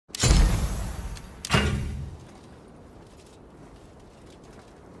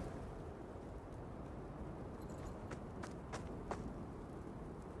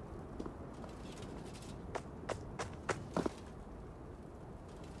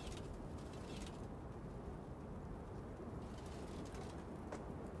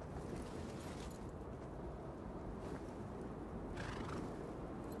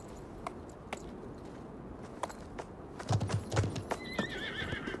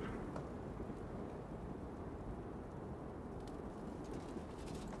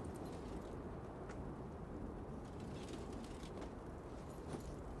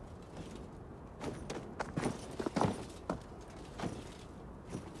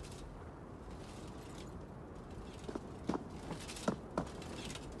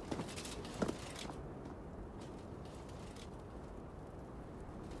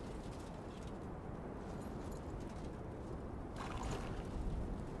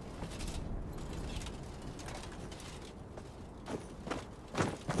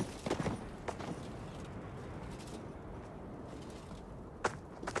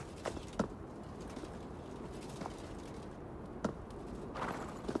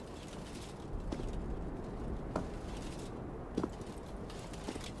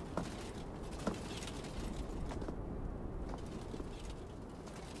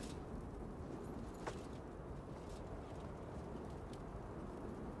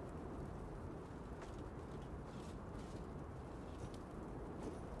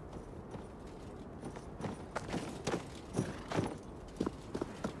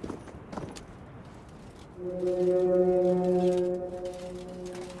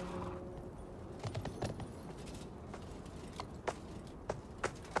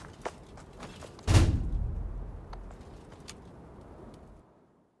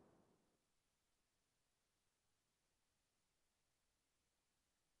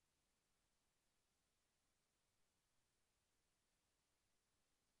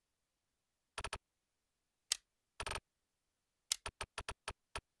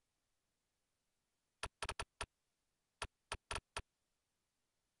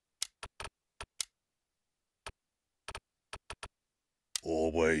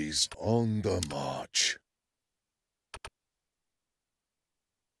Always on the march.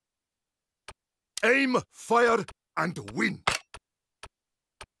 Aim, fire, and win.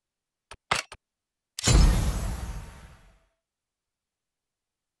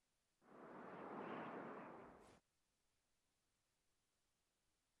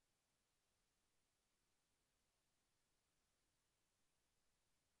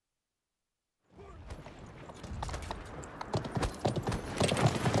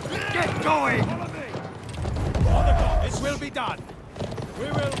 Get going! It will be done. We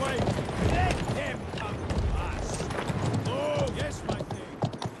will wait. Let him come to us. Oh, yes, my king.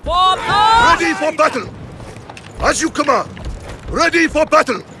 Form up! Ready for battle! As you command! Ready for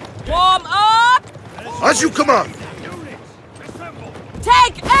battle! Form up! As you command! Units, assemble.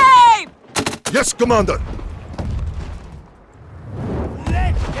 Take aim! Yes, Commander!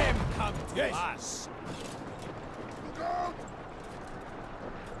 Let him come to us.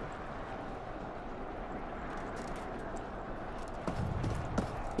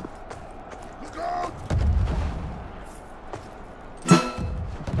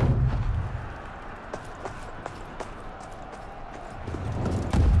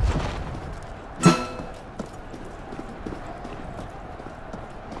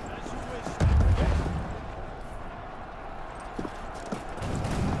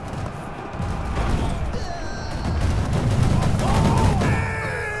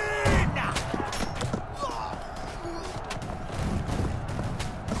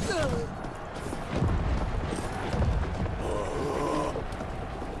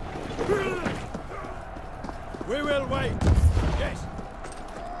 We will wait. Yes.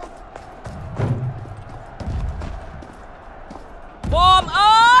 Form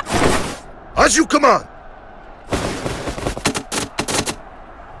up! As you command!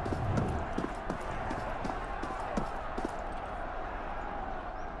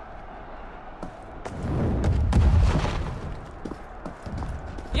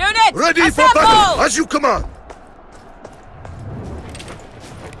 Units, Ready assemble! for battle! As you command!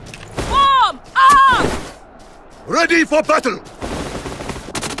 Form up! Ready for battle!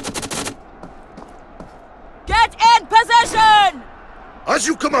 Get in position! As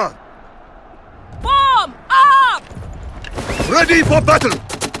you command! Form up! Ready for battle!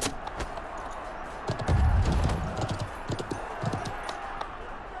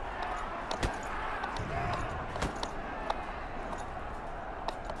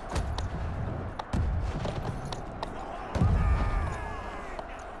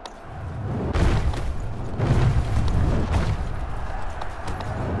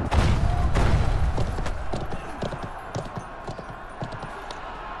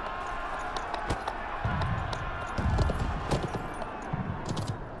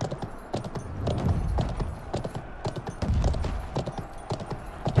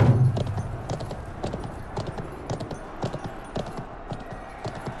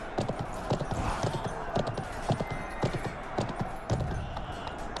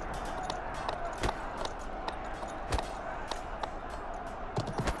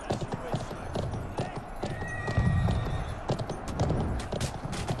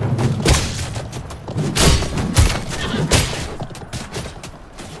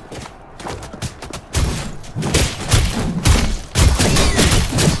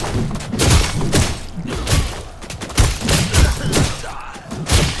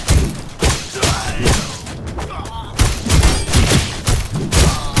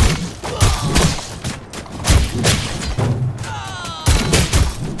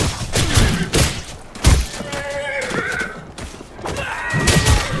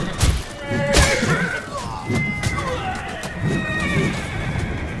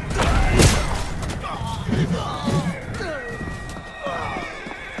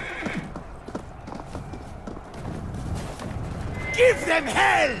 Give them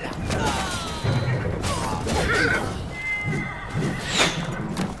hell!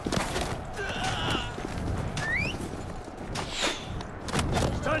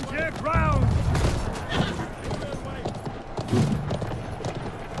 Stand your ground!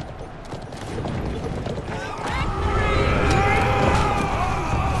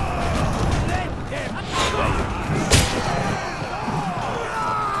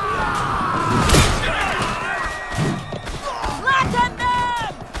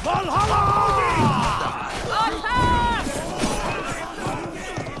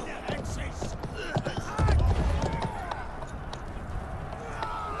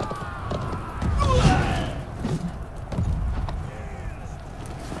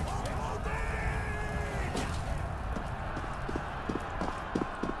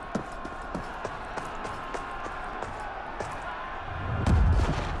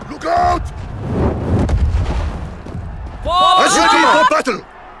 out! Form Ready up! for battle!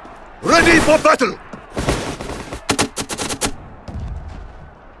 Ready for battle!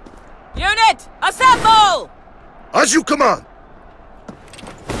 Unit, assemble! As you command!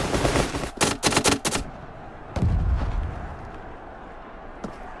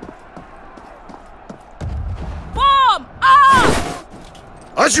 Form up!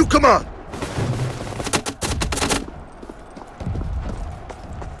 As you command!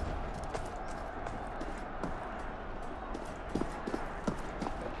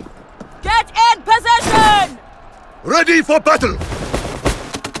 Get in position! Ready for battle!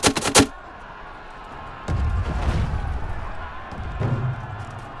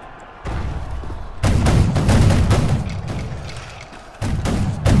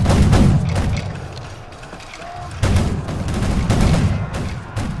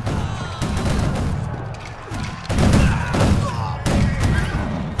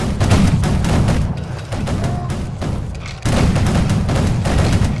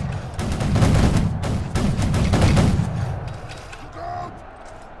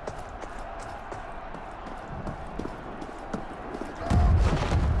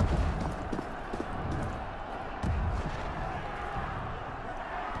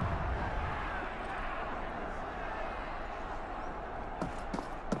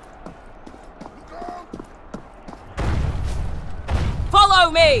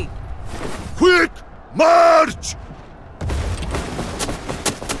 Follow me! Quick march!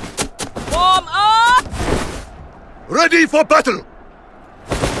 Form up! Ready for battle!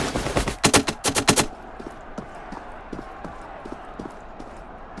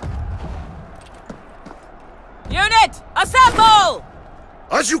 Unit, assemble!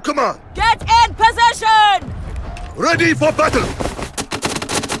 As you command! Get in position! Ready for battle!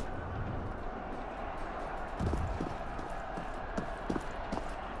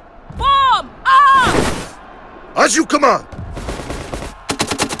 Form up! As you command!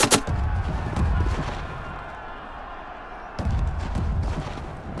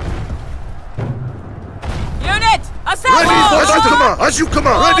 Unit, assemble! Ready for battle! As you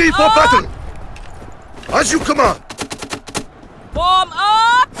command! Ready for up! battle! As you command! Form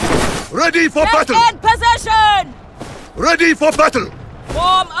up! Ready for Get battle! in position! Ready for battle!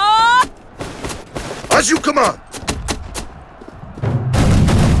 Form up! As you command!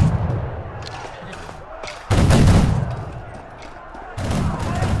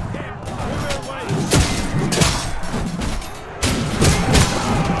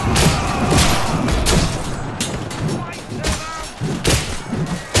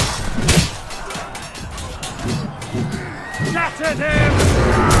 Shattered him!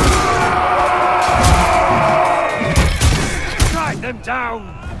 Strike them down!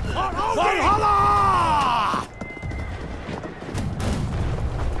 Valhalla!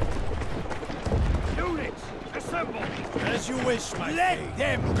 Units, assemble! As you wish, my Let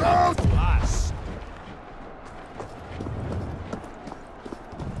them come to us!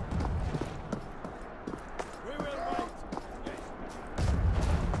 We will wait.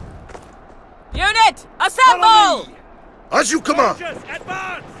 Unit, Follow assemble! me! As you command! Soldiers,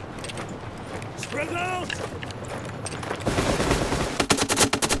 advance! Spread out!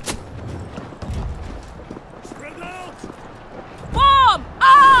 Spread out! Form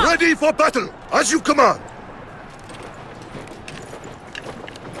up! Ready for battle! As you command!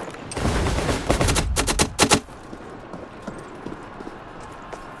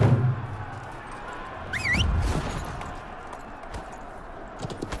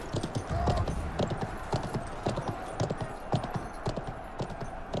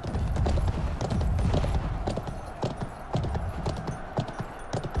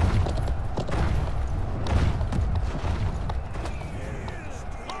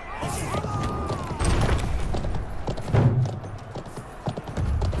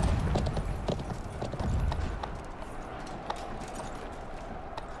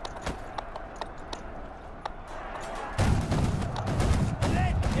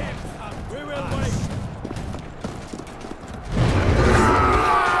 Let them come! We will wait!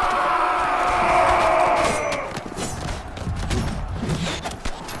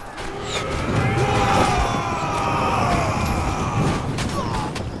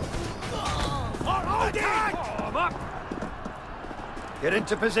 Attack! Up! Get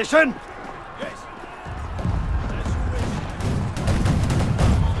into position! Yes. As you wish.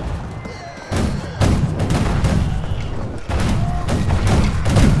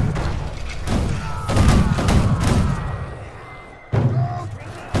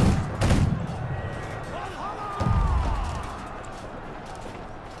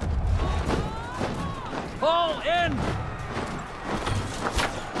 Fall in!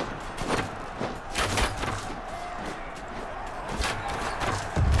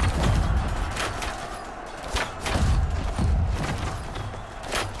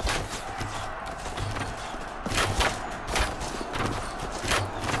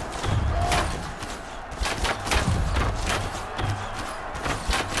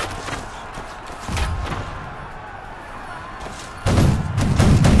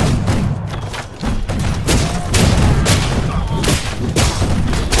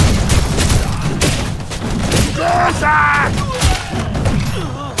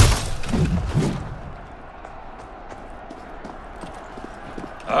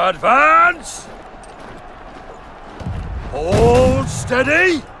 Advance! Hold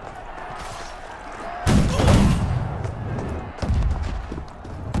steady!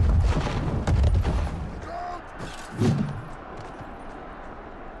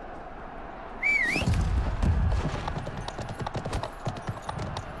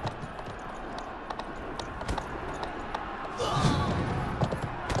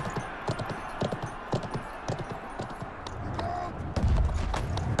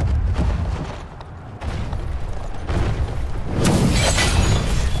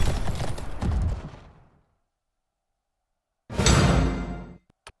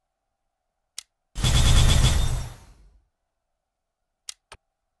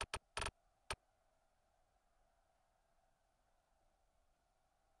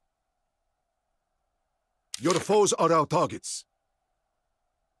 Your foes are our targets.